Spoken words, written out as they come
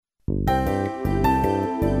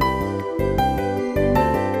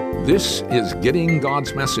This is Getting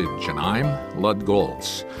God's Message, and I'm Lud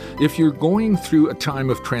Goltz. If you're going through a time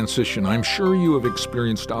of transition, I'm sure you have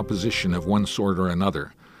experienced opposition of one sort or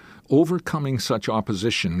another. Overcoming such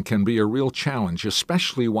opposition can be a real challenge,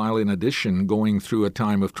 especially while in addition going through a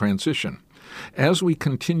time of transition. As we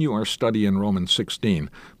continue our study in Romans 16,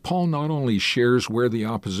 Paul not only shares where the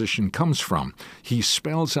opposition comes from, he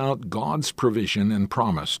spells out God's provision and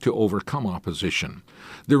promise to overcome opposition.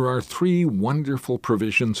 There are three wonderful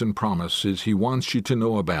provisions and promises he wants you to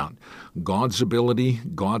know about: God's ability,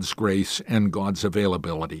 God's grace, and God's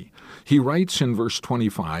availability. He writes in verse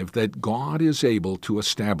 25 that God is able to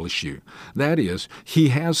establish you. That is, he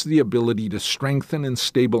has the ability to strengthen and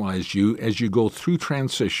stabilize you as you go through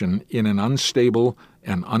transition in an unstable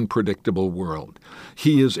and unpredictable world.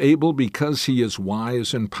 He is able because he is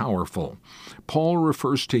wise and powerful. Paul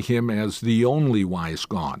refers to him as the only wise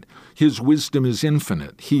God. His wisdom is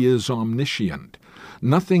infinite. He is omniscient.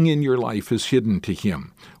 Nothing in your life is hidden to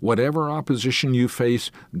him. Whatever opposition you face,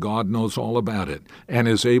 God knows all about it and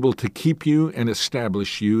is able to keep you and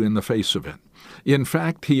establish you in the face of it. In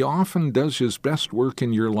fact, he often does his best work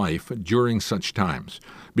in your life during such times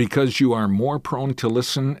because you are more prone to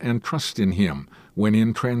listen and trust in him when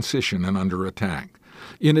in transition and under attack.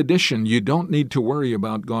 In addition, you don't need to worry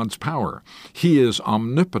about God's power. He is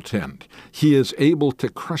omnipotent. He is able to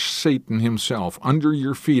crush Satan himself under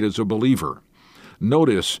your feet as a believer.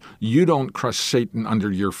 Notice, you don't crush Satan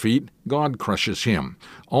under your feet, God crushes him.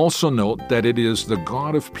 Also note that it is the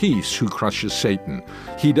God of peace who crushes Satan.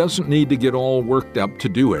 He doesn't need to get all worked up to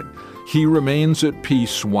do it. He remains at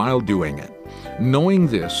peace while doing it. Knowing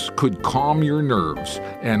this could calm your nerves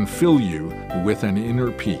and fill you with an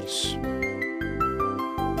inner peace.